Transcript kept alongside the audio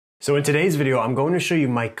So in today's video, I'm going to show you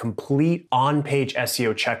my complete on-page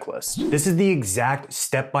SEO checklist. This is the exact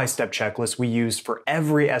step-by-step checklist we use for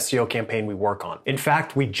every SEO campaign we work on. In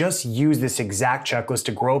fact, we just used this exact checklist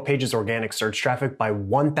to grow a page's organic search traffic by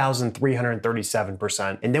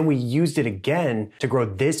 1,337%. And then we used it again to grow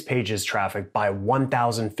this page's traffic by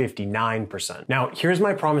 1,059%. Now, here's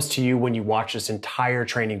my promise to you when you watch this entire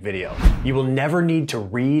training video. You will never need to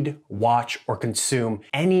read, watch, or consume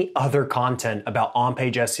any other content about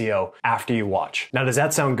on-page SEO after you watch. Now, does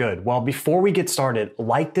that sound good? Well, before we get started,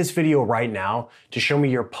 like this video right now to show me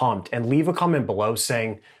you're pumped and leave a comment below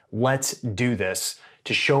saying, let's do this,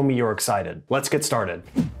 to show me you're excited. Let's get started.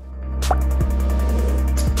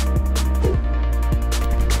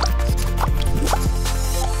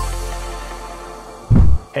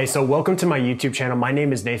 Hey, so welcome to my YouTube channel. My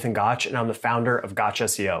name is Nathan Gotch and I'm the founder of Gotch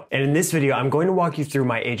SEO. And in this video, I'm going to walk you through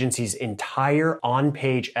my agency's entire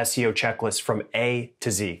on-page SEO checklist from A to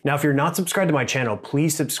Z. Now, if you're not subscribed to my channel,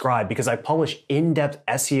 please subscribe because I publish in-depth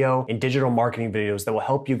SEO and digital marketing videos that will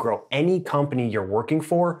help you grow any company you're working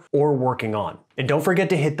for or working on. And don't forget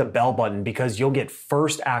to hit the bell button because you'll get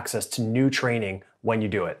first access to new training when you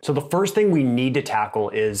do it. So the first thing we need to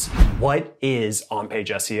tackle is, what is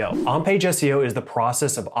on-page SEO? On-page SEO is the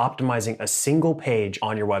process of optimizing a single page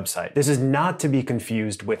on your website. This is not to be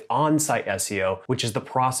confused with on-site SEO, which is the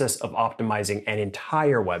process of optimizing an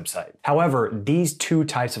entire website. However, these two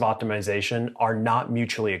types of optimization are not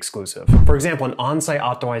mutually exclusive. For example, an on-site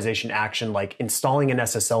optimization action like installing an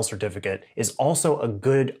SSL certificate is also a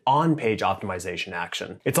good on-page optimization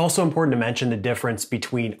action. It's also important to mention the difference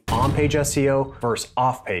between on-page SEO versus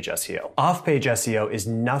off-page SEO. Off-page SEO is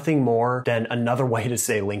nothing more than another way to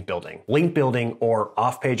say link building. Link building, or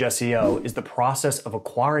off-page SEO, is the process of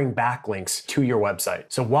acquiring backlinks to your website.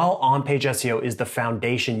 So while on-page SEO is the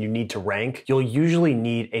foundation you need to rank, you'll usually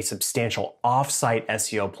need a substantial off-site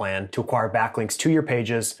SEO plan to acquire backlinks to your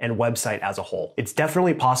pages and website as a whole. It's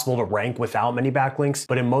definitely possible to rank without many backlinks,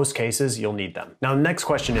 but in most cases, you'll need them. Now, the next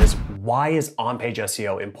question is, why is on-page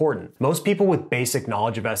SEO important? Most people with basic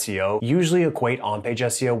knowledge of SEO usually equate on-page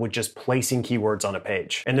SEO with just placing keywords on a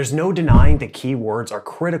page. And there's no denying that keywords are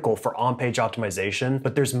critical for on-page optimization,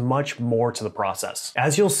 but there's much more to the process.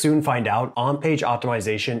 As you'll soon find out, on-page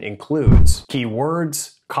optimization includes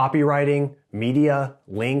keywords, copywriting, media,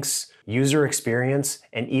 links, user experience,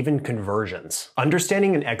 and even conversions.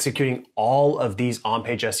 Understanding and executing all of these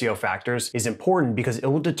on-page SEO factors is important because it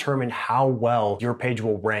will determine how well your page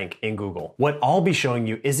will rank in Google. What I'll be showing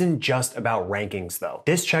you isn't just about rankings though.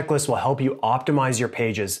 This checklist will help you optimize your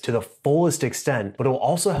pages to the fullest extent, but it will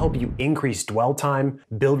also help you increase dwell time,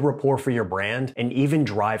 build rapport for your brand, and even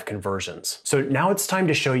drive conversions. So now it's time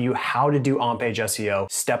to show you how to do on-page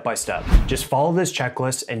SEO step by step. Just follow this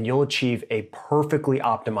checklist and you'll achieve a perfectly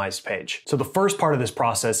optimized page. So the first part of this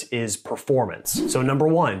process is performance. So number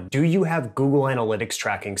one, do you have Google Analytics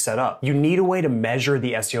tracking set up? You need a way to measure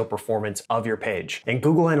the SEO performance of your page. And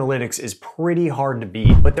Google Analytics is pretty hard to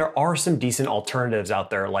beat, but there are some decent alternatives out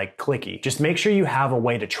there like Clicky. Just make sure you have a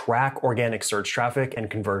way to track organic search traffic and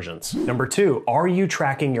conversions. Number two, are you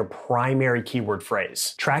tracking your primary keyword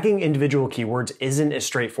phrase? Tracking individual keywords isn't as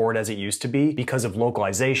straightforward as it used to be because of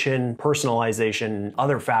localization, personalization, and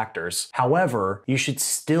other factors. However, you should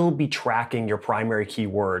still be tracking your primary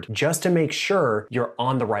keyword just to make sure you're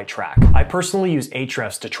on the right track. I personally use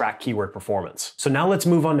Ahrefs to track keyword performance. So now let's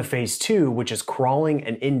move on to phase two, which is crawling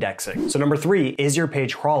and indexing. So number three, is your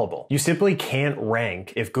page crawlable? You simply can't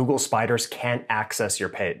rank if Google spiders can't access your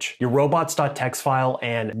page. Your robots.txt file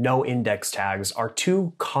and no index tags are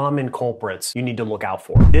two common culprits you need to look out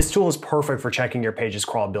for. This tool is perfect for checking your page's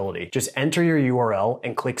crawlability. Just enter your URL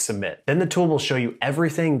and click submit. Then the tool will show you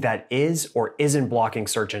everything that is or isn't blocking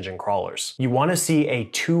search engine crawlers. You want to see a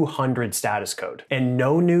 200 status code, and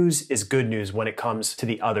no news is good news when it comes to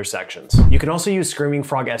the other sections. You can also use Screaming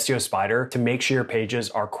Frog SEO Spider to make sure your pages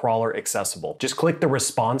are crawler accessible. Just click the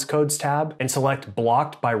response codes tab and select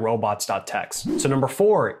blocked by robots.txt. So number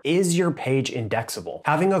four, is your page indexable?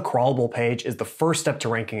 Having a crawlable page is the first step to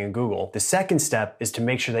ranking in Google. The second step is to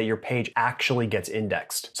make sure that your page actually gets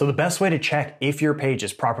indexed. So the best way to check if your page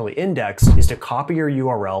is properly indexed is to copy your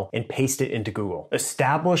URL and paste it into Google.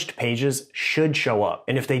 Established pages should show up,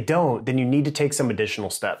 and if they don't, then you need to take some additional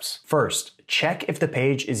steps. First, check if the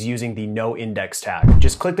page is using the no index tag.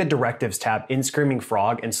 Just click the directives tab in Screaming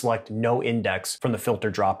Frog and select no index from the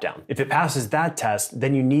filter dropdown. If it passes that test,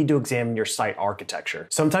 then you need to examine your site architecture.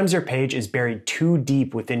 Sometimes your page is buried too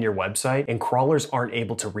deep within your website and crawlers aren't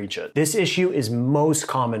able to reach it. This issue is most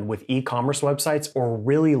common with e-commerce websites or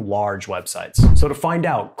really large websites. So to find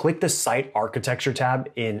out, click the Site Architecture tab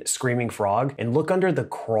in Screaming Frog and look under the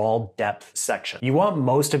Crawl Depth section. You want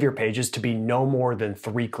most of your pages to be no more than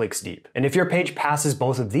 3 clicks deep. And if your page passes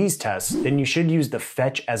both of these tests, then you should use the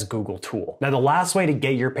Fetch as Google tool. Now, the last way to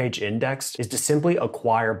get your page indexed is to simply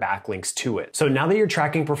acquire backlinks to it. So now that you're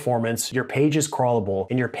tracking performance, your page is crawlable,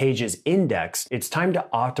 and your page is indexed, it's time to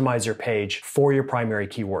optimize your page for your primary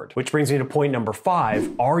keyword. Which brings me to point number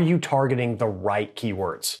 5, are you targeting the right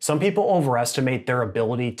keywords? Some people overestimate their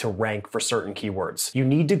ability to rank for certain keywords. You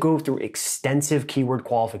need to go through extensive keyword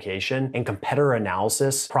qualification and competitor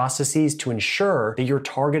analysis processes to ensure that you're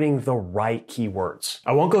targeting the right keywords.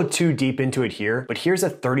 I won't go too deep into it here, but here's a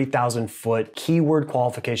 30,000-foot keyword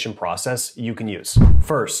qualification process you can use.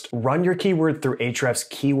 First, run your keyword through Ahrefs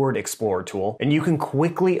Keyword Explorer tool, and you can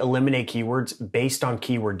quickly eliminate keywords based on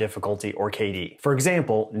keyword difficulty or KD. For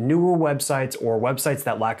example, newer websites or websites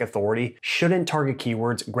that lack authority shouldn't target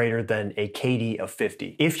keywords greater than a KD of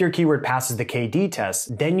 50. If your keyword passes the KD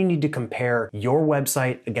test, then you need to compare your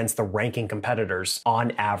website against the ranking competitors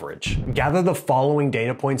on average. Gather the following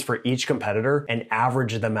data points for each competitor and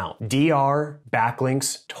average them out. DR,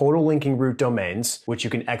 backlinks, total linking root domains, which you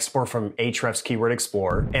can export from Ahrefs Keyword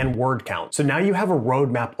Explorer, and word count. So now you have a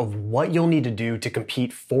roadmap of what you'll need to do to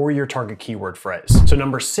compete for your target keyword phrase. So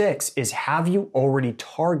number 6 is, have you already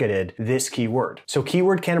targeted this keyword? So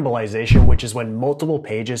keyword cannibalization, which is when multiple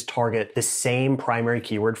pages target the same primary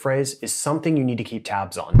keyword phrase, is something you need to keep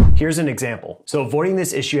tabs on. Here's an example. So avoiding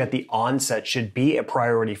this issue at the onset should be a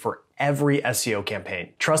priority for every SEO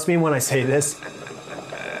campaign. Trust me when I say this,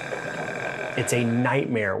 it's a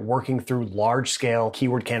nightmare working through large-scale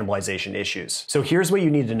keyword cannibalization issues. So here's what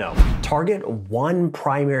you need to know. Target one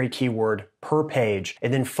primary keyword per page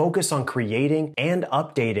and then focus on creating and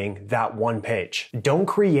updating that one page. Don't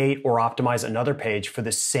create or optimize another page for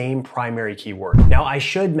the same primary keyword. Now, I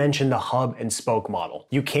should mention the hub and spoke model.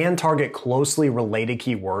 You can target closely related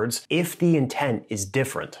keywords if the intent is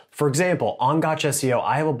different. For example, on Gotcha SEO,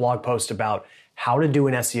 I have a blog post about how to do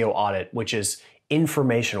an SEO audit, which is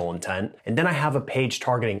informational intent, and then I have a page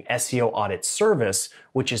targeting SEO audit service,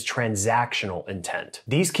 which is transactional intent.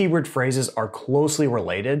 These keyword phrases are closely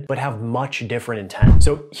related, but have much different intent.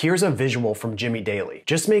 So here's a visual from Jimmy Daly.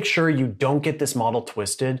 Just make sure you don't get this model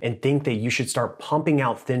twisted and think that you should start pumping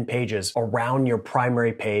out thin pages around your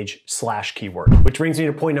primary page / keyword. Which brings me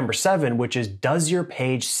to point number 7, which is, does your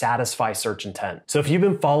page satisfy search intent? So if you've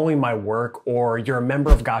been following my work or you're a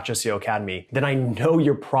member of Gotcha SEO Academy, then I know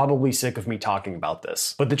you're probably sick of me talking about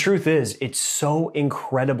this. But the truth is, it's so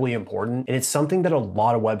incredibly important, and it's something that a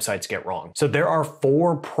lot of websites get wrong. So there are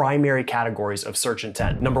 4 primary categories of search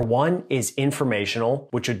intent. Number 1 is informational,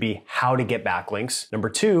 which would be how to get backlinks. Number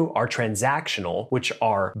 2 are transactional, which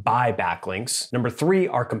are buy backlinks. Number 3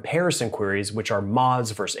 are comparison queries, which are mods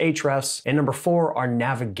versus Ahrefs. And number 4 are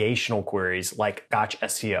navigational queries like Gotcha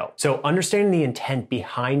SEO. So understanding the intent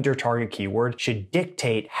behind your target keyword should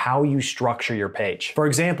dictate how you structure your page. For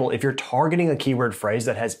example, if you're targeting a keyword phrase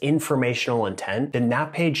that has informational intent, then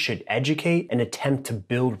that page should educate and attempt to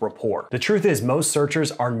build rapport. The truth is, most searchers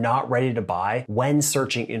are not ready to buy when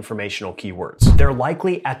searching informational keywords. They're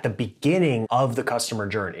likely at the beginning of the customer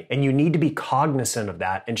journey, and you need to be cognizant of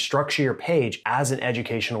that and structure your page as an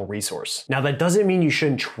educational resource. Now, that doesn't mean you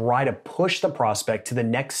shouldn't try to push the prospect to the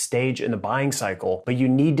next stage in the buying cycle, but you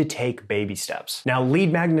need to take baby steps. Now,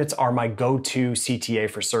 lead magnets are my go-to CTA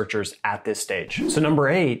for searchers at this stage. So number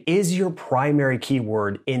 8, is your primary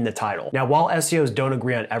keyword in the title? Now, while SEOs don't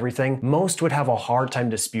agree on everything, most would have a hard time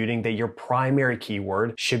disputing that your primary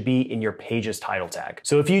keyword should be in your page's title tag.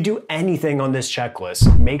 So if you do anything on this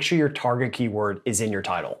checklist, make sure your target keyword is in your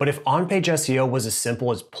title. But if on-page SEO was as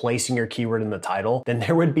simple as placing your keyword in the title, then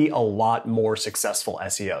there would be a lot more successful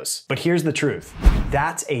SEOs. But here's the truth.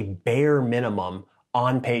 That's a bare minimum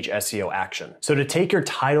on-page SEO action. So to take your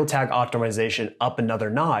title tag optimization up another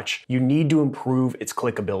notch, you need to improve its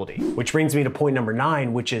clickability. Which brings me to point number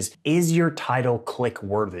 9, which is your title click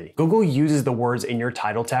worthy? Google uses the words in your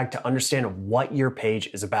title tag to understand what your page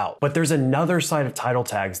is about. But there's another side of title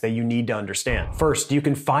tags that you need to understand. First, you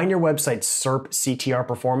can find your website's SERP CTR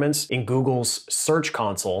performance in Google's Search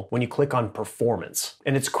Console when you click on Performance.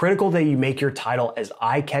 And it's critical that you make your title as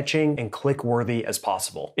eye-catching and click-worthy as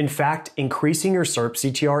possible. In fact, increasing your search SERP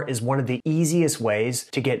CTR is one of the easiest ways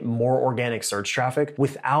to get more organic search traffic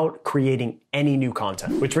without creating any new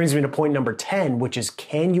content. Which brings me to point number 10, which is,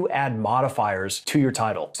 can you add modifiers to your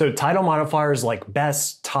title? So title modifiers like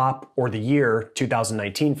best, top, or the year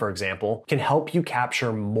 2019, for example, can help you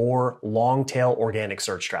capture more long tail organic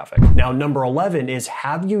search traffic. Now, number 11 is,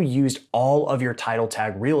 have you used all of your title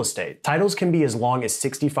tag real estate? Titles can be as long as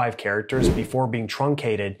 65 characters before being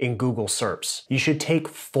truncated in Google SERPs. You should take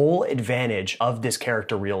full advantage of this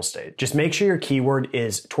character real estate. Just make sure your keyword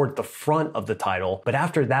is toward the front of the title, but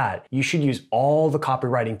after that, you should use all the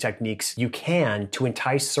copywriting techniques you can to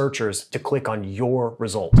entice searchers to click on your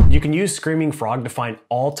result. You can use Screaming Frog to find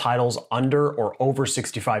all titles under or over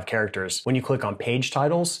 65 characters when you click on page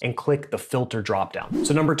titles and click the filter dropdown.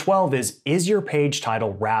 So number 12 is your page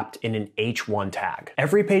title wrapped in an H1 tag?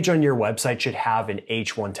 Every page on your website should have an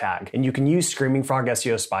H1 tag, and you can use Screaming Frog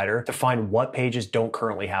SEO Spider to find what pages don't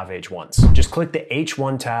currently have H1s. Just click the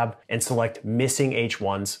H1 tab and select missing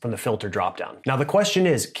H1s from the filter dropdown. Now the question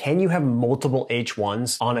is, can you have multiple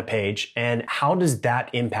H1s on a page, and how does that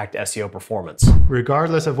impact SEO performance?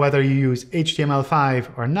 Regardless of whether you use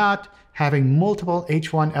HTML5 or not, having multiple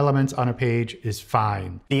H1 elements on a page is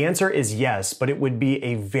fine. The answer is yes, but it would be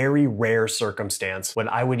a very rare circumstance when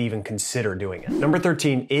I would even consider doing it. Number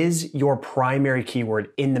 13, is your primary keyword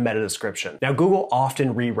in the meta description? Now, Google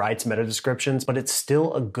often rewrites meta descriptions, but it's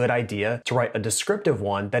still a good idea to write a descriptive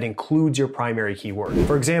one that includes your primary keyword.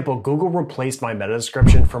 For example, Google replaced my meta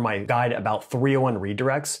description for my guide about 301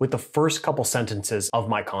 redirects with the first couple sentences of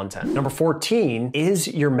my content. Number 14, is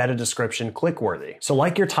your meta description click-worthy? So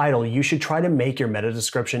like your title, you should try to make your meta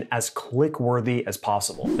description as click-worthy as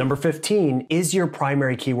possible. Number 15, is your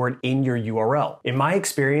primary keyword in your URL? In my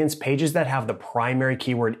experience, pages that have the primary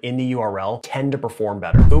keyword in the URL tend to perform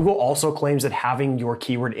better. Google also claims that having your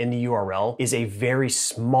keyword in the URL is a very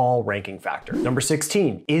small ranking factor. Number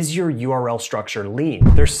 16, is your URL structure lean?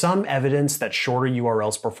 There's some evidence that shorter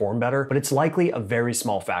URLs perform better, but it's likely a very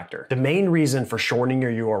small factor. The main reason for shortening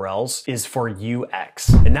your URLs is for UX,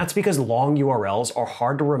 and that's because long URLs are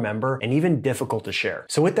hard to remember and even difficult to share.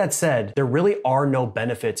 So with that said, there really are no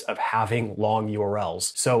benefits of having long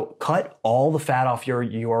URLs. So cut all the fat off your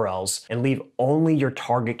URLs and leave only your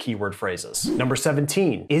target keyword phrases. Number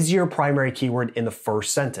 17, is your primary keyword in the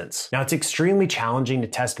first sentence? Now, it's extremely challenging to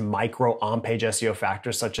test micro on-page SEO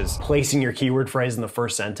factors such as placing your keyword phrase in the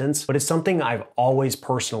first sentence, but it's something I've always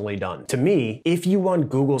personally done. To me, if you want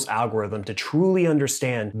Google's algorithm to truly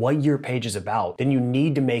understand what your page is about, then you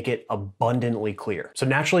need to make it abundantly clear. So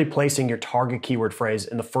naturally, placing your target keyword phrase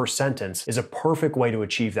in the first sentence is a perfect way to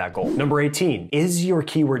achieve that goal. Number 18, is your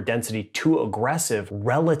keyword density too aggressive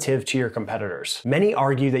relative to your competitors? Many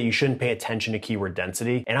argue that you shouldn't pay attention to keyword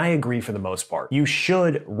density, and I agree for the most part. You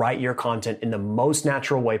should write your content in the most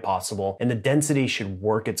natural way possible, and the density should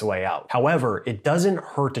work its way out. However, it doesn't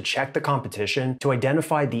hurt to check the competition to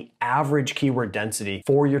identify the average keyword density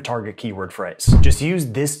for your target keyword phrase. Just use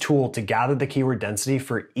this tool to gather the keyword density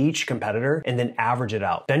for each competitor and then average it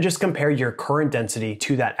out. Then just compare your current density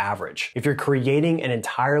to that average. If you're creating an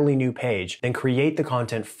entirely new page, then create the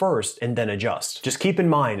content first and then adjust. Just keep in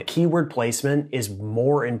mind, keyword placement is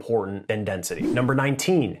more important than density. Number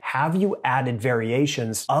 19, have you added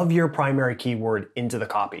variations of your primary keyword into the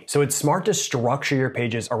copy? So it's smart to structure your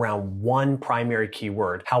pages around one primary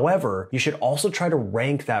keyword. However, you should also try to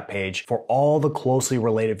rank that page for all the closely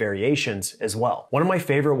related variations as well. One of my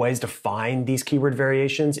favorite ways to find these keyword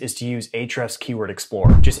variations is to use Ahrefs Keyword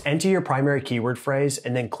Explorer. Just enter your primary keyword phrase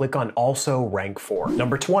and then click on also rank for.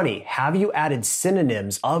 Number 20, have you added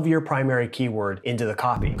synonyms of your primary keyword into the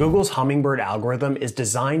copy? Google's Hummingbird algorithm is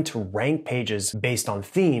designed to rank pages based on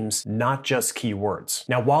themes, not just keywords.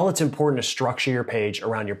 Now, while it's important to structure your page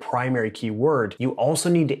around your primary keyword, you also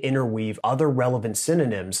need to interweave other relevant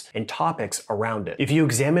synonyms and topics around it. If you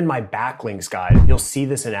examine my backlinks guide, you'll see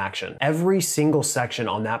this in action. Every single section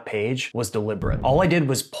on that page was deliberate. All I did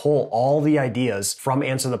was pull all the ideas from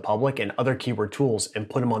Answer the Public and other keyword tools and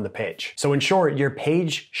put them on the page. So in short, your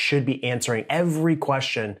page should be answering every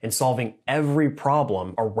question and solving every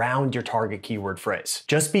problem around your target keyword phrase.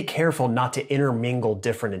 Just be careful not to intermingle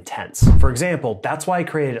different intents. For example, that's why I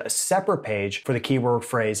created a separate page for the keyword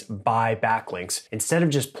phrase by backlinks instead of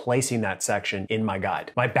just placing that section in my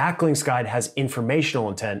guide. My backlinks guide has informational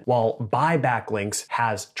intent, while by backlinks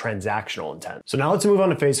has transactional intent. So now let's move on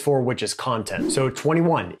to phase 4, which is content. So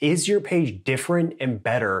 21, is your page different and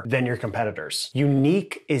better better than your competitors.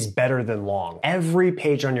 Unique is better than long. Every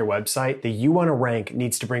page on your website that you want to rank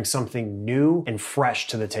needs to bring something new and fresh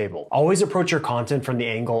to the table. Always approach your content from the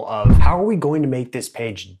angle of how are we going to make this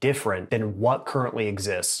page different than what currently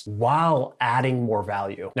exists while adding more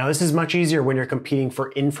value. Now, this is much easier when you're competing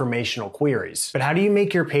for informational queries, but how do you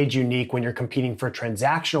make your page unique when you're competing for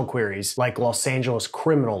transactional queries like Los Angeles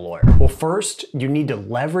criminal lawyer? Well, first, you need to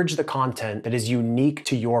leverage the content that is unique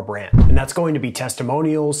to your brand, and that's going to be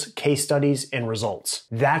testimonials, case studies, and results.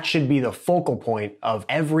 That should be the focal point of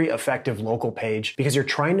every effective local page because you're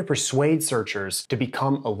trying to persuade searchers to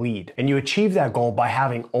become a lead, and you achieve that goal by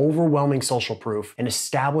having overwhelming social proof and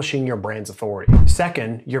establishing your brand's authority.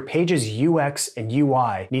 Second, your page's UX and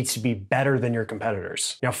UI needs to be better than your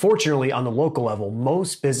competitors. Now, fortunately, on the local level,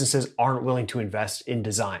 most businesses aren't willing to invest in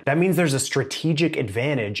design. That means there's a strategic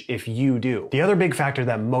advantage if you do. The other big factor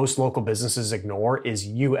that most local businesses ignore is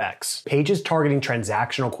UX. Pages targeting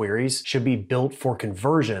transactional queries should be built for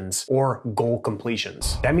conversions or goal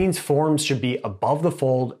completions. That means forms should be above the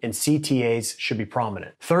fold and CTAs should be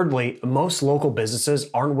prominent. Thirdly, most local businesses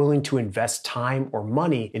aren't willing to invest time or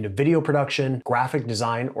money into video production, graphic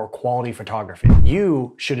design, or quality photography.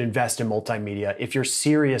 You should invest in multimedia if you're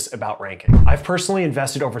serious about ranking. I've personally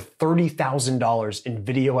invested over $30,000 in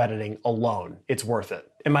video editing alone. It's worth it.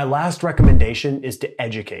 And my last recommendation is to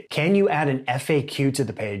educate. Can you add an FAQ to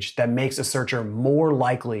the page that makes a searcher more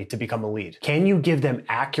likely to become a lead? Can you give them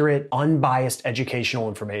accurate, unbiased educational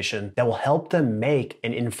information that will help them make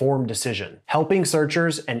an informed decision? Helping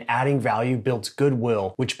searchers and adding value builds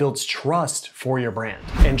goodwill, which builds trust for your brand.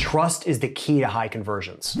 And trust is the key to high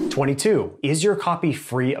conversions. 22, is your copy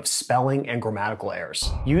free of spelling and grammatical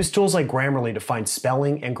errors? Use tools like Grammarly to find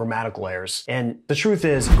spelling and grammatical errors. And the truth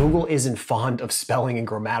is, Google isn't fond of spelling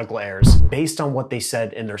and grammatical errors based on what they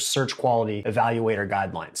said in their search quality evaluator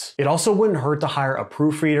guidelines. It also wouldn't hurt to hire a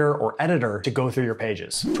proofreader or editor to go through your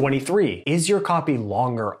pages. 23, is your copy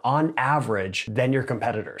longer on average than your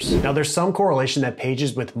competitors? Now, there's some correlation that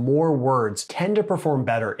pages with more words tend to perform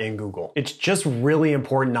better in Google. It's just really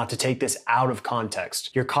important not to take this out of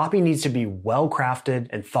context. Your copy needs to be well crafted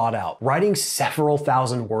and thought out. Writing several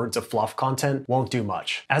thousand words of fluff content won't do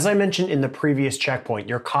much. As I mentioned in the previous checkpoint,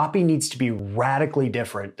 your copy needs to be radically different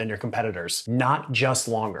than your competitors, not just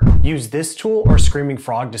longer. Use this tool or Screaming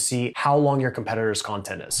Frog to see how long your competitor's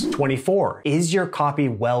content is. 24, is your copy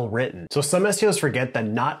well written? So some SEOs forget that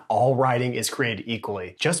not all writing is created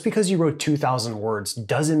equally. Just because you wrote 2,000 words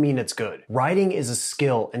doesn't mean it's good. Writing is a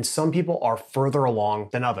skill and some people are further along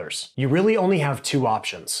than others. You really only have two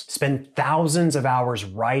options. Spend thousands of hours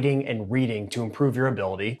writing and reading to improve your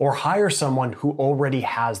ability, or hire someone who already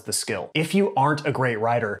has the skill. If you aren't a great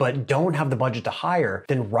writer but don't have the budget to hire,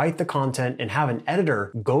 then write the content and have an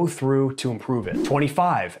editor go through to improve it.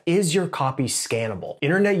 25, is your copy scannable?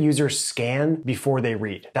 Internet users scan before they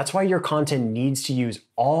read. That's why your content needs to use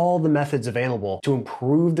all the methods available to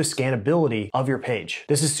improve the scannability of your page.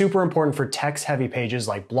 This is super important for text-heavy pages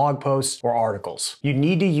like blog posts or articles. You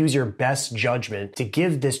need to use your best judgment to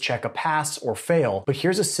give this check a pass or fail, but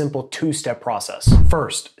here's a simple two-step process.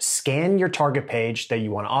 First, scan your target page that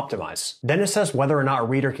you want to optimize. Then assess whether or not a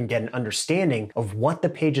reader can get an understanding of what the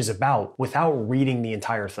page is about without reading the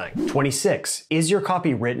entire thing. 26, is your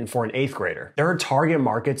copy written for an 8th grader? There are target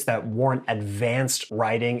markets that warrant advanced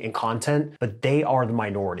writing and content, but they are the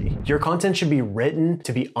minority. Your content should be written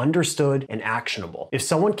to be understood and actionable. If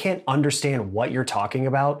someone can't understand what you're talking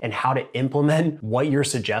about and how to implement what you're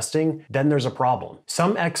suggesting, then there's a problem.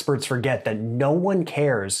 Some experts forget that no one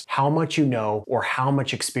cares how much you know or how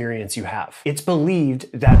much experience you have. It's believed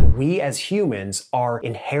that we as humans are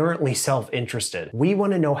inherently self-interested. We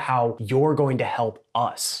want to know how you're going to help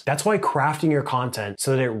us. That's why crafting your content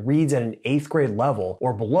so that it reads at an 8th grade level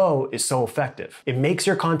or below is so effective. It makes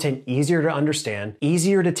your content easier to understand,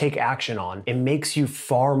 easier to take action on. It makes you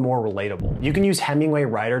far more relatable. You can use Hemingway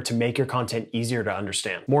Writer to make your content easier to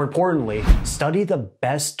understand. More importantly, study the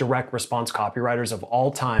best direct response copywriters of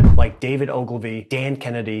all time like David Ogilvy, Dan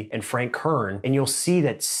Kennedy, and Frank Kern, and you'll see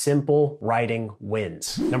that simple writing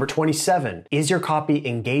wins. Number 27, is your copy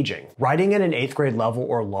engaging? Writing at an 8th grade level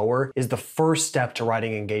or lower is the first step to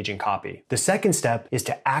writing engaging copy. The second step is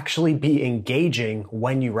to actually be engaging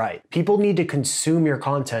when you write. People need to consume your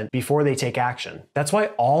content before they take action. That's why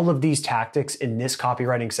all of these tactics in this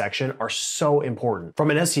copywriting section are so important.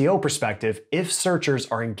 From an SEO perspective, if searchers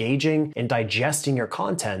are engaging and digesting your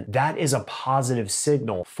content, that is a positive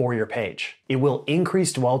signal for your page. It will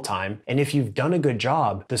increase dwell time, and if you've done a good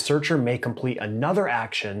job, the searcher may complete another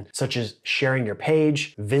action such as sharing your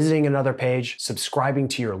page, visiting another page, subscribing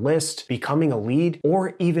to your list, becoming a lead, feed,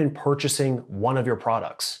 or even purchasing one of your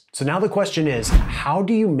products. So now the question is, how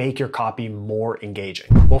do you make your copy more engaging?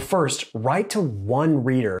 Well, first, write to one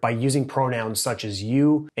reader by using pronouns such as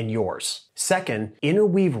you and yours. Second,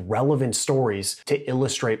 interweave relevant stories to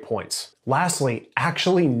illustrate points. Lastly,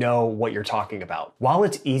 actually know what you're talking about. While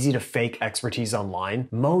it's easy to fake expertise online,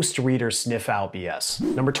 most readers sniff out BS.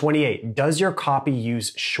 Number 28, does your copy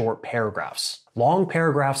use short paragraphs? Long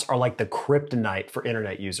paragraphs are like the kryptonite for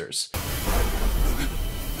internet users.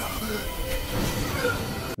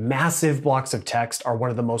 Massive blocks of text are one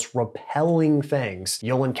of the most repelling things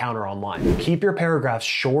you'll encounter online. Keep your paragraphs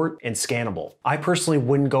short and scannable. I personally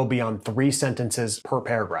wouldn't go beyond 3 sentences per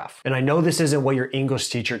paragraph. And I know this isn't what your English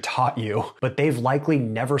teacher taught you, but they've likely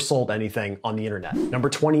never sold anything on the internet. Number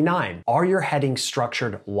 29, are your headings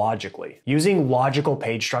structured logically? Using logical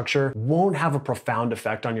page structure won't have a profound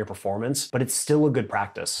effect on your performance, but it's still a good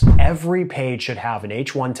practice. Every page should have an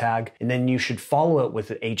H1 tag, and then you should follow it with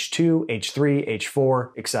an H2, H3, H4,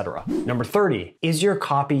 etc. Number 30, is your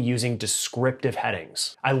copy using descriptive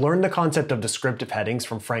headings? I learned the concept of descriptive headings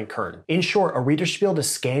from Frank Kern. In short, a reader should be able to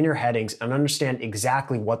scan your headings and understand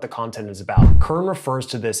exactly what the content is about. Kern refers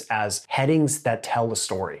to this as headings that tell a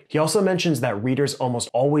story. He also mentions that readers almost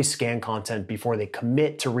always scan content before they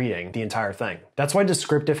commit to reading the entire thing. That's why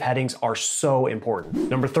descriptive headings are so important.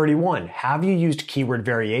 Number 31, have you used keyword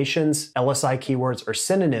variations, LSI keywords, or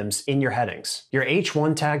synonyms in your headings? Your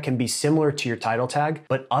H1 tag can be similar to your title tag,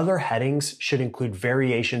 but other headings should include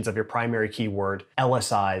variations of your primary keyword,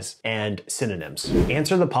 LSIs, and synonyms.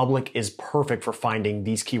 Answer the Public is perfect for finding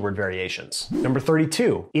these keyword variations. Number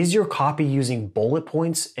 32, is your copy using bullet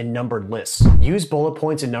points and numbered lists? Use bullet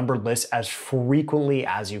points and numbered lists as frequently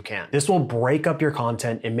as you can. This will break up your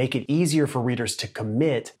content and make it easier for readers to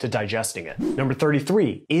commit to digesting it. Number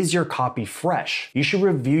 33, is your copy fresh? You should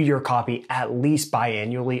review your copy at least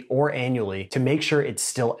biannually or annually to make sure it's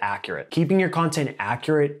still accurate. Keeping your content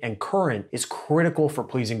accurate and current is critical for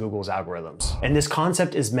pleasing Google's algorithms. And this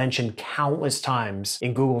concept is mentioned countless times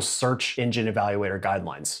in Google's search engine evaluator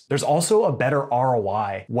guidelines. There's also a better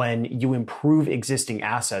ROI when you improve existing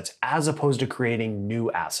assets as opposed to creating new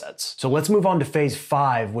assets. So let's move on to phase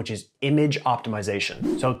 5, which is image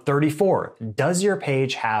optimization. So 34, does your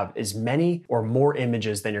page have as many or more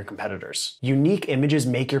images than your competitors? Unique images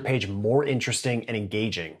make your page more interesting and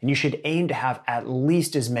engaging, and you should aim to have at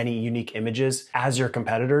least as many unique images as your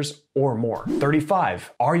competitors or more.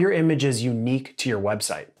 35, are your images unique to your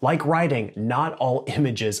website? Like writing, not all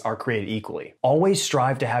images are created equally. Always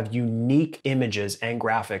strive to have unique images and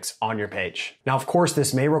graphics on your page. Now, of course,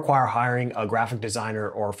 this may require hiring a graphic designer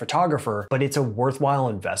or photographer, but it's a worthwhile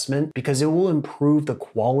investment because it will improve the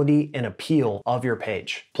quality and appeal of your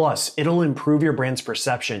page. Plus, it'll improve your brand's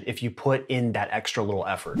perception if you put in that extra little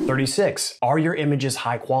effort. 36, are your images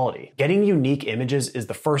high quality? Getting unique images is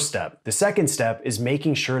the first step. The second step is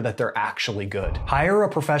making sure that they're actually good. Hire a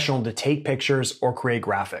professional to take pictures or create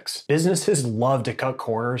graphics. Businesses love to cut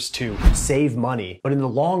corners to save money, but in the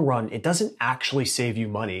long run, it doesn't actually save you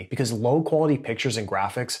money because low quality pictures and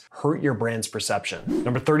graphics hurt your brand's perception.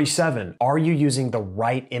 Number 37, are you using the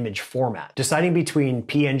right image format? Deciding between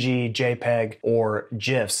PNG, JPEG, or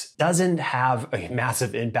GIFs doesn't have a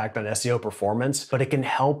massive impact on SEO performance, but it can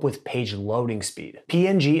help with page loading speed.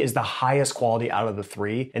 PNG is the highest quality out of the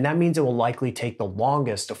 3, and that means it will likely take the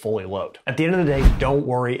longest to fully load. At the end of the day, don't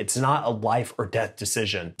worry, it's not a life or death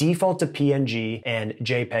decision. Default to PNG and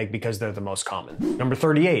JPEG because they're the most common. Number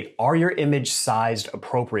 38, are your image sized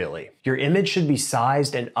appropriately? Your image should be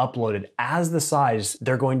sized and uploaded as the size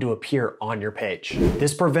they're going to appear on your page.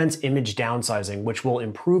 This prevents image downsizing, which will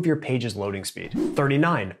improve your page's loading speed.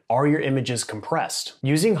 39, are your images compressed?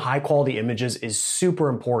 Using high quality images is super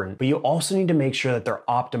important, but you also need to make sure that they're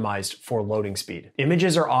optimized for loading speed.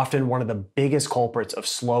 Images are often one of the biggest culprits of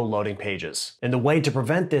slow loading pages. And the way to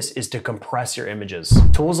prevent this is to compress your images.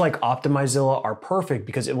 Tools like Optimizilla are perfect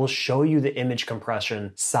because it will show you the image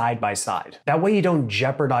compression side by side. That way you don't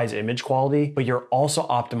jeopardize image quality, but you're also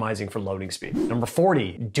optimizing for loading speed. Number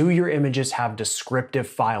 40, do your images have descriptive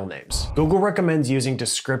file names? Google recommends using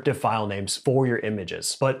descriptive file names for your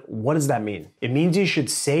images, but what does that mean? It means you should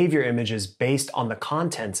save your images based on the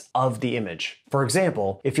contents of the image. For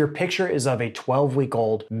example, if your picture is of a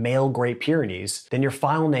 12-week-old male Great Pyrenees, then your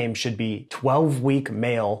file name should be 12-week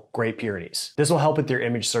male Great Pyrenees. This will help with your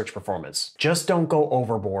image search performance. Just don't go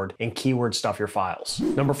overboard and keyword stuff your files.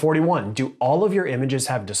 Number 41, do all of your images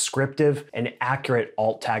have descriptive and accurate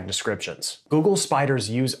alt tag descriptions? Google spiders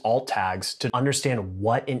use alt tags to understand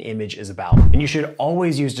what an image is about, and you should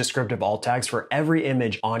always use descriptive alt tags for every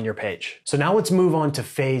image on your page. So now let's move on to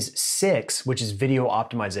phase 6, which is video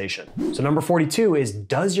optimization. So number 42, 42 is,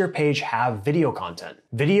 does your page have video content?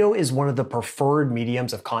 Video is one of the preferred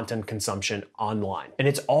mediums of content consumption online. And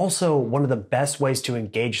it's also one of the best ways to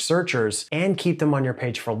engage searchers and keep them on your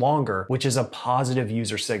page for longer, which is a positive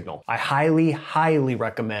user signal. I highly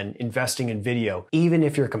recommend investing in video, even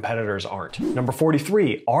if your competitors aren't. Number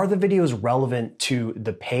 43, are the videos relevant to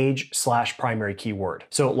the page/primary keyword?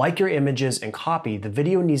 So like your images and copy, the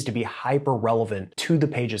video needs to be hyper relevant to the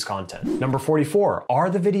page's content. Number 44, are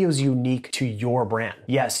the videos unique to your brand?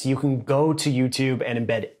 Yes, you can go to YouTube and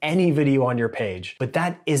embed any video on your page, but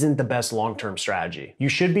that isn't the best long-term strategy. You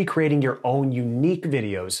should be creating your own unique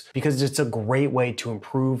videos because it's a great way to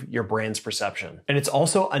improve your brand's perception. And it's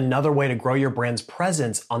also another way to grow your brand's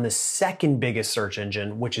presence on the second biggest search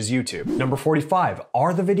engine, which is YouTube. Number 45,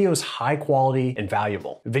 are the videos high quality and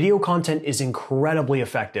valuable? Video content is incredibly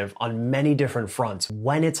effective on many different fronts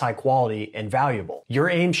when it's high quality and valuable. Your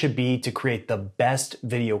aim should be to create the best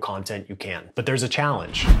video content you can. But there's a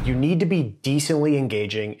challenge. You need to be decently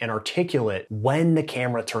engaging and articulate when the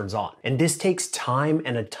camera turns on. And this takes time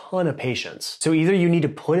and a ton of patience. So either you need to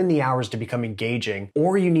put in the hours to become engaging,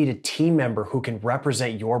 or you need a team member who can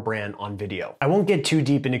represent your brand on video. I won't get too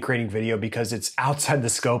deep into creating video because it's outside the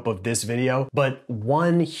scope of this video, but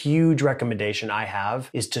one huge recommendation I have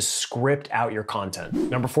is to script out your content.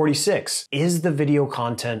 Number 46, is the video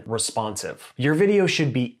content responsive? Your video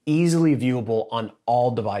should be easily viewable on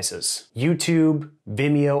all devices. YouTube,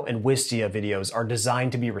 Vimeo, and Wistia videos are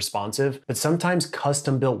designed to be responsive, but sometimes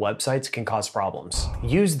custom-built websites can cause problems.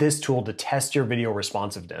 Use this tool to test your video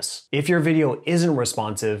responsiveness. If your video isn't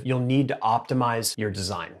responsive, you'll need to optimize your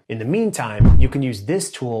design. In the meantime, you can use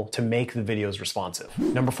this tool to make the videos responsive.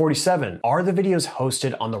 Number 47, are the videos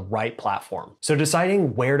hosted on the right platform? So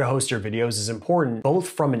deciding where to host your videos is important both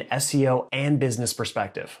from an SEO and business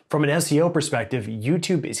perspective. From an SEO perspective,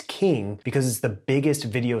 YouTube is king because it's the biggest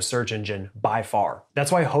video search engine by far.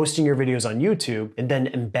 That's why hosting your videos on YouTube and then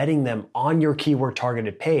embedding them on your keyword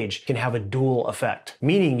targeted page can have a dual effect,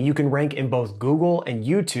 meaning you can rank in both Google and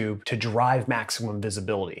YouTube to drive maximum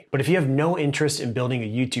visibility. But if you have no interest in building a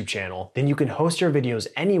YouTube channel, then you can host your videos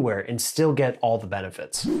anywhere and still get all the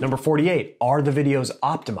benefits. Number 48, are the videos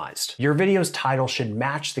optimized? Your video's title should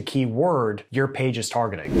match the keyword your page is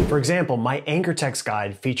targeting. For example, my anchor text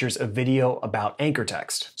guide features a video about anchor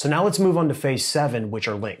text. So now let's move on to phase 7, which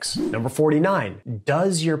are links. Number 49,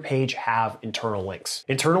 does your page have internal links?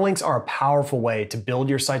 Internal links are a powerful way to build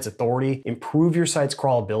your site's authority, improve your site's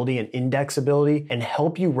crawlability and indexability, and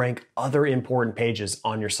help you rank other important pages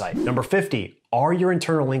on your site. Number 50, are your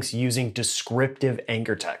internal links using descriptive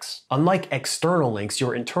anchor text? Unlike external links,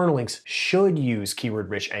 your internal links should use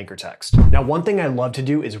keyword-rich anchor text. Now, one thing I love to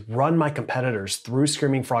do is run my competitors through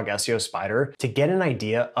Screaming Frog SEO Spider to get an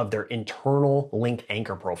idea of their internal link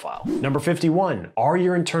anchor profile. Number 51, are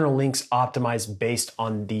your internal links optimized based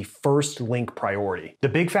on the first link priority? The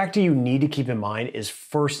big factor you need to keep in mind is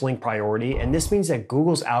first link priority, and this means that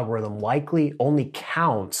Google's algorithm likely only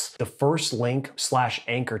counts the first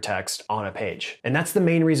link/anchor text on a page. And that's the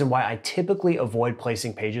main reason why I typically avoid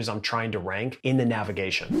placing pages I'm trying to rank in the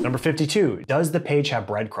navigation. Number 52, does the page have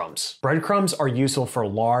breadcrumbs? Breadcrumbs are useful for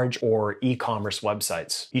large or e-commerce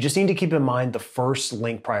websites. You just need to keep in mind the first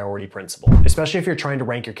link priority principle, especially if you're trying to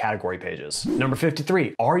rank your category pages. Number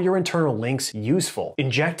 53, are your internal links useful?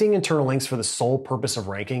 Injecting internal links for the sole purpose of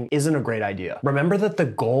ranking isn't a great idea. Remember that the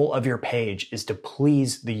goal of your page is to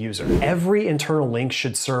please the user. Every internal link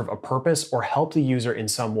should serve a purpose or help the user in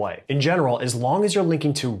some way. In general, as long as you're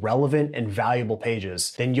linking to relevant and valuable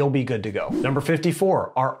pages, then you'll be good to go. Number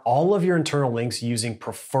 54, are all of your internal links using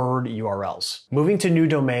preferred URLs? Moving to new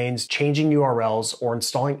domains, changing URLs, or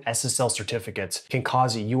installing SSL certificates can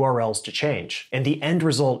cause URLs to change. And the end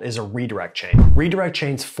result is a redirect chain. Redirect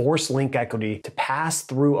chains force link equity to pass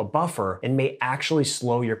through a buffer and may actually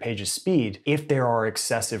slow your page's speed if there are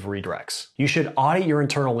excessive redirects. You should audit your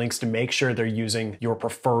internal links to make sure they're using your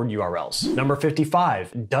preferred URLs. Number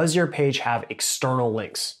 55, does your page have external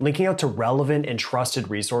links? Linking out to relevant and trusted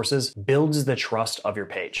resources builds the trust of your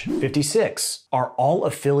page. 56, are all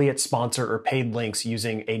affiliate, sponsored, or paid links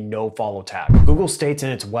using a no-follow tag? Google states in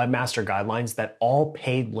its webmaster guidelines that all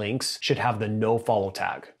paid links should have the no-follow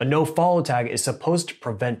tag. A no-follow tag is supposed to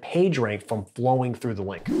prevent PageRank from flowing through the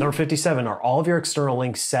link. Number 57, are all of your external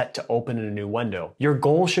links set to open in a new window? Your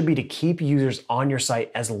goal should be to keep users on your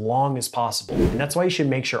site as long as possible, and that's why you should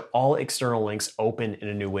make sure all external links open in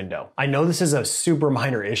a new window. I know this is a super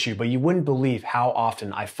minor issue, but you wouldn't believe how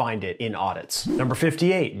often I find it in audits. Number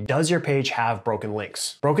 58, does your page have broken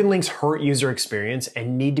links? Broken links hurt user experience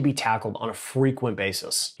and need to be tackled on a frequent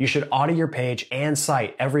basis. You should audit your page and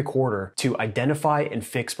site every quarter to identify and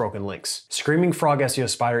fix broken links. Screaming Frog SEO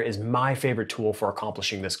Spider is my favorite tool for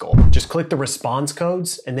accomplishing this goal. Just click the response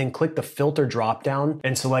codes and then click the filter dropdown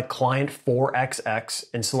and select client 4XX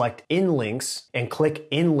and select in links and click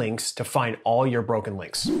in links to find all your broken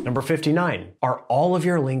links. Number 59, are all of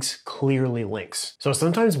your links clearly links? So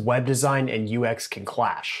sometimes web design and UX can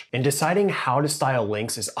clash, and deciding how to style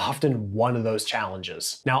links is often one of those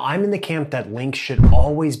challenges. Now, I'm in the camp that links should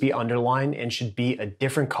always be underlined and should be a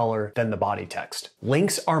different color than the body text.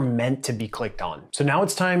 Links are meant to be clicked on. So now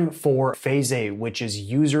it's time for phase 8, which is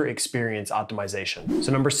user experience optimization.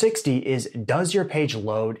 So number 60 is, does your page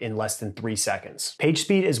load in less than 3 seconds? Page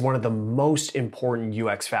speed is one of the most important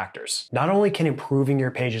UX factors. Not only can improving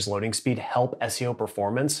your page's loading speed help SEO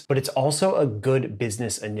performance, but it's also a good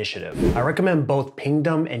business initiative. I recommend both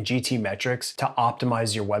Pingdom and GT metrics to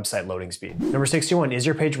optimize your website loading speed. Number 61, is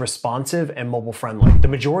your page responsive and mobile friendly? The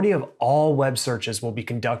majority of all web searches will be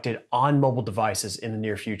conducted on mobile devices in the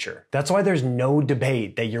near future. That's why there's no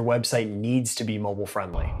debate that your website needs to be mobile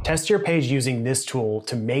friendly. Test your page using this tool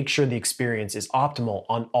to make sure the experience is optimal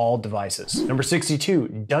on all devices. Number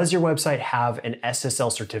 62, does your website have an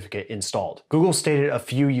SSL certificate installed? Google stated a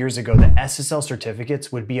few years ago that SSL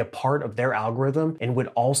certificates would be a part of their algorithm and would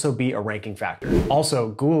also be a ranking factor. Also,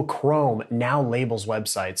 Google Chrome now labels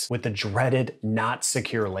websites with the dreaded not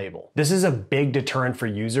secure label. This is a big deterrent for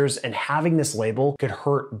users, and having this label could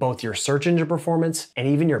hurt both your search engine performance and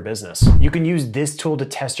even your business. You can use this tool to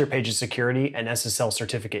test your page's security and SSL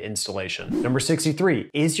certificate installation. Number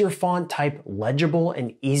 63, is your font type legible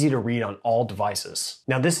and easy to read on all devices?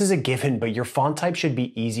 Now, this is a given, but your font type should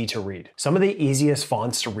be easy to read. Some of the easiest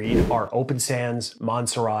fonts to read are Open Sans,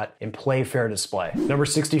 Montserrat, and Playfair Display. Number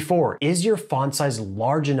 64, is your font size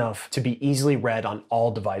large enough to be easily read on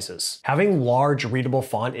all devices? Having large readable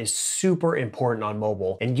font is super important on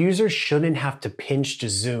mobile, and users shouldn't have to pinch to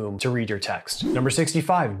zoom to read your text. Number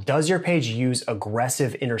 65, does your page use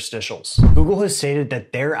aggressive interstitials? Google has stated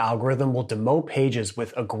that their algorithm will demote pages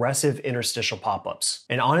with aggressive interstitial pop-ups.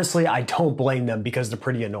 And honestly, I don't blame them because they're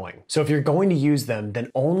pretty annoying. So if you're going to use them,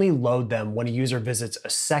 then only load them when a user visits a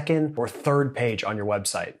second or third page on your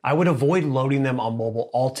website. I would avoid loading them on mobile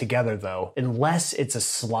altogether though, unless it's a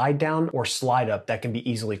slide down or slide up that can be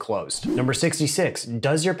easily closed. Number 66,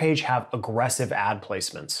 does your page have aggressive ad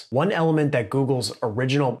placements? One element that Google's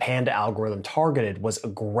original Panda algorithm targeted was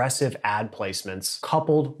aggressive ad placements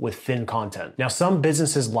coupled with thin content. Now, some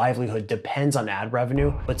businesses' livelihood depends on ad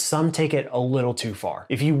revenue, but some take it a little too far.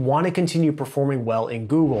 If you want to continue performing well in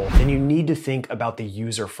Google, then you need to think about the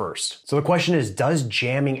user first. So the question is, does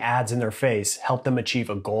jamming ads in their face help them achieve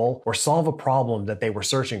a goal or solve a problem that they were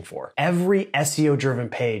searching for? Every SEO-driven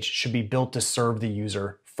page should be built to serve the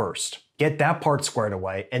user first. Get that part squared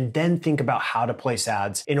away, and then think about how to place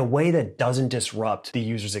ads in a way that doesn't disrupt the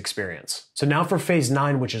user's experience. So now for phase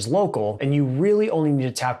 9, which is local, and you really only need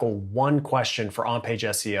to tackle one question for on-page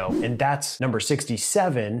SEO, and that's number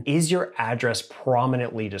 67, is your address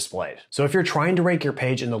prominently displayed? So if you're trying to rank your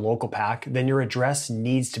page in the local pack, then your address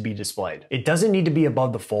needs to be displayed. It doesn't need to be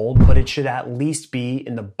above the fold, but it should at least be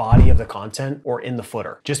in the body of the content or in the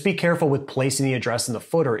footer. Just be careful with placing the address in the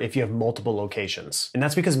footer if you have multiple locations. And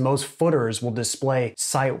that's because most footers will display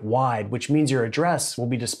site-wide, which means your address will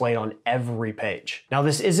be displayed on every page. Now,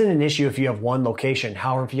 this isn't an issue if you have one location.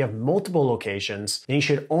 However, if you have multiple locations, then you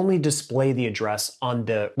should only display the address on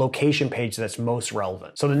the location page that's most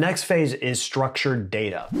relevant. So the next phase is structured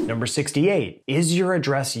data. Number 68, is your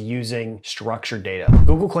address using structured data?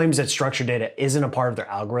 Google claims that structured data isn't a part of their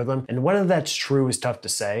algorithm, and whether that's true is tough to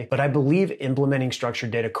say, but I believe implementing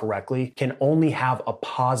structured data correctly can only have a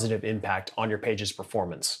positive impact on your page's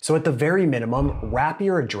performance. So at the very minimum, wrap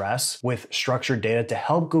your address with structured data to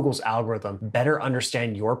help Google's algorithm better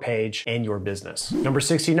understand your page and your business. Number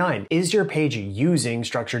 69, is your page using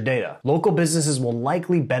structured data? Local businesses will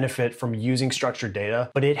likely benefit from using structured data,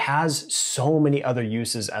 but it has so many other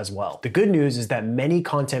uses as well. The good news is that many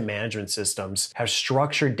content management systems have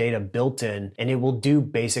structured data built in, and it will do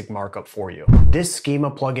basic markup for you. This schema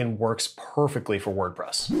plugin works perfectly for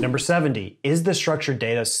WordPress. Number 70, is the structured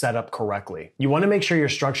data set up correctly? You want to make sure your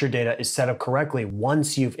structured data data is set up correctly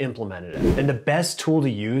once you've implemented it. And the best tool to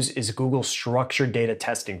use is Google's structured data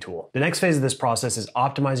testing tool. The next phase of this process is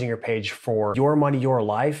optimizing your page for your money, your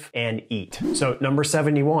life, and EAT. So number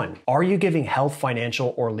 71, are you giving health,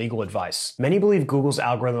 financial, or legal advice? Many believe Google's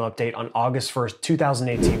algorithm update on August 1st,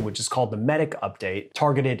 2018, which is called the Medic update,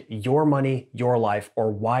 targeted your money, your life,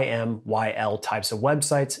 or YMYL types of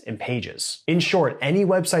websites and pages. In short, any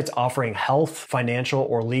websites offering health, financial,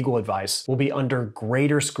 or legal advice will be under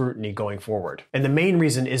greater scrutiny going forward. And the main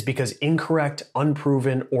reason is because incorrect,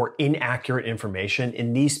 unproven, or inaccurate information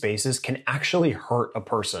in these spaces can actually hurt a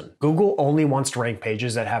person. Google only wants to rank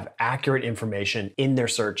pages that have accurate information in their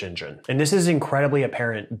search engine. And this is incredibly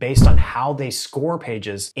apparent based on how they score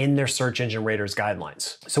pages in their search engine raters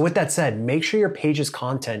guidelines. So with that said, make sure your page's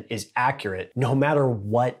content is accurate no matter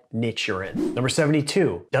what niche you're in. Number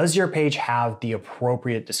 72, does your page have the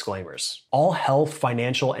appropriate disclaimers? All health,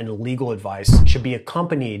 financial, and legal advice should be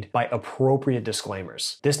accompanied by appropriate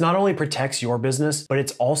disclaimers. This not only protects your business, but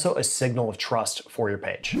it's also a signal of trust for your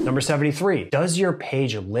page. Number 73, does your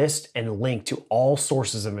page list and link to all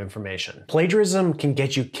sources of information? Plagiarism can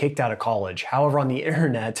get you kicked out of college. However, on the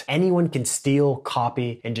internet, anyone can steal,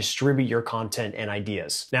 copy, and distribute your content and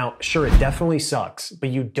ideas. Now, sure, it definitely sucks, but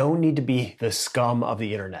you don't need to be the scum of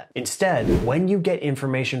the internet. Instead, when you get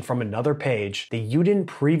information from another page that you didn't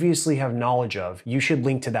previously have knowledge of, you should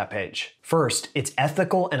link to that page. First, it's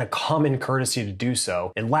ethical and a common courtesy to do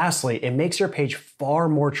so. And lastly, it makes your page far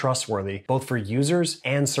more trustworthy, both for users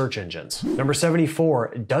and search engines. Number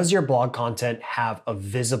 74, does your blog content have a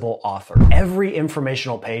visible author? Every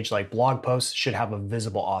informational page like blog posts should have a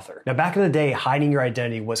visible author. Now, back in the day, hiding your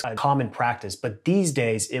identity was a common practice, but these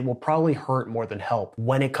days it will probably hurt more than help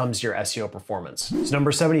when it comes to your SEO performance. So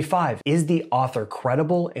number 75, is the author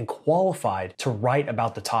credible and qualified to write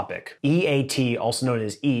about the topic? EAT, also known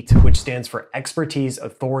as EAT, which stands for expertise,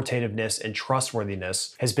 authoritativeness, and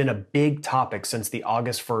trustworthiness, has been a big topic since the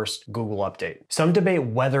August 1st Google update. Some debate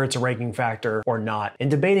whether it's a ranking factor or not,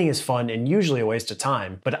 and debating is fun and usually a waste of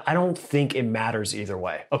time, but I don't think it matters either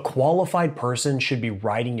way. A qualified person should be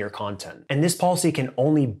writing your content, and this policy can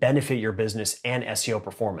only benefit your business and SEO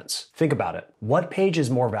performance. Think about it. What page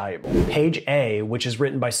is more valuable? Page A, which is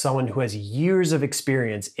written by someone who has years of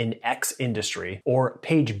experience in X industry, or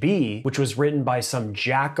page B, which was written by some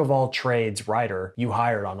jack of all trades writer you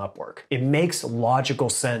hired on Upwork? It makes logical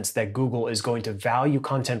sense that Google is going to value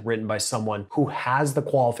content written by someone who has the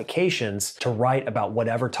qualifications to write about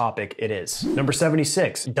whatever topic it is. Number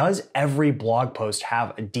 76, does every blog post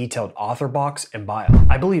have a detailed author box and bio?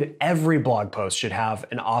 I believe every blog post should have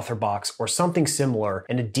an author box or something similar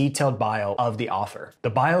and a detailed bio of the author. The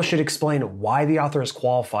bio should explain why the author is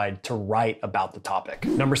qualified to write about the topic.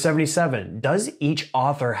 Number 77, does each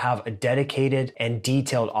author have a dedicated and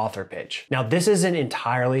detailed author page? Now, this isn't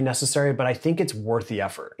entirely necessary, but I think it's worth the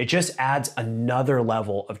effort. It just adds another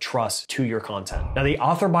level of trust to your content. Now, the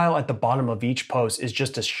author bio at the bottom of each post is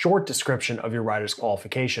just a short description of your writer's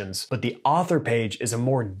qualifications, but the author page is a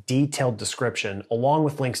more detailed description along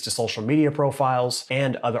with links to social media profiles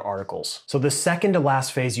and other articles. So the second to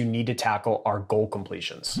last phase you need to tackle are goal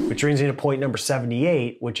completions, which brings me to point number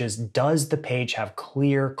 78, which is, does the page have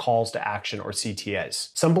clear calls to action or CTAs?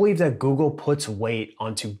 Some believe that Google puts weight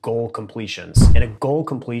onto goal completions, and a goal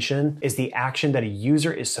completion is the action that a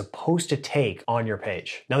user is supposed to take on your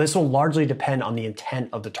page. Now, this will largely depend on the intent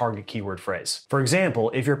of the target keyword phrase. For example,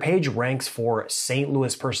 if your page ranks for St.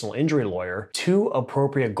 Louis personal injury lawyer, 2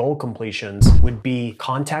 appropriate goal completions would be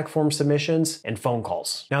contact form submissions and phone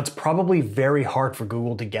calls. Now, it's probably very hard for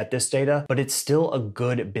Google to get this data, but it's still a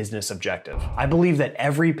good business objective. I believe that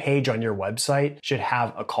every page on your website should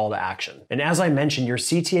have a call to action. And as I mentioned, your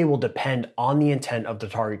CTA will depend on the intent of the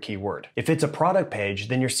target keyword. If it's a product page,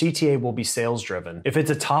 then your CTA will be sales driven. If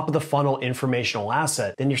it's a top of the funnel informational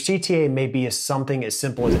asset, then your CTA may be something as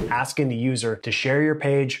simple as asking the user to share your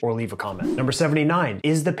page or leave a comment. Number 79,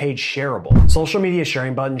 is the page shareable? Social media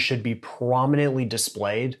sharing buttons should be prominently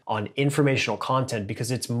displayed on informational content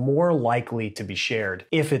because it's more likely to be shared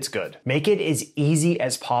if it's good. Make it as easy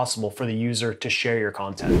as possible for the user to share your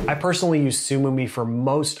content. I personally use Sumumi for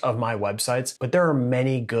most of my websites, but there are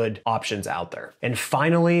many good options out there. And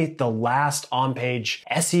finally, the last on-page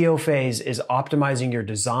SEO phase is optimizing your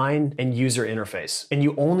design and user interface. And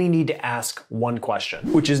you only need to ask one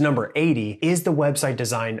question, which is number 80, is the website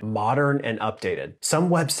design modern and updated? Some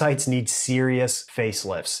websites need serious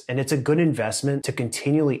facelifts, and it's a good investment to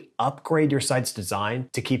continually upgrade your site's design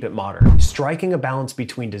to keep it modern. Striking a balance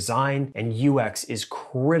between design and UX is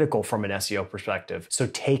critical from an SEO perspective, so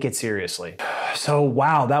take it seriously. So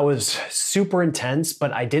wow, that was super intense,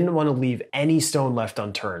 but I didn't want to leave any stone left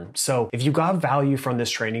unturned. So if you got value value from this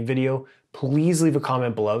training video, please leave a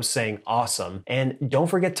comment below saying awesome. And don't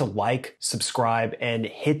forget to like, subscribe, and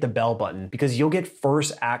hit the bell button because you'll get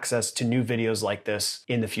first access to new videos like this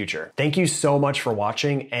in the future. Thank you so much for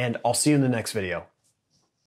watching, and I'll see you in the next video.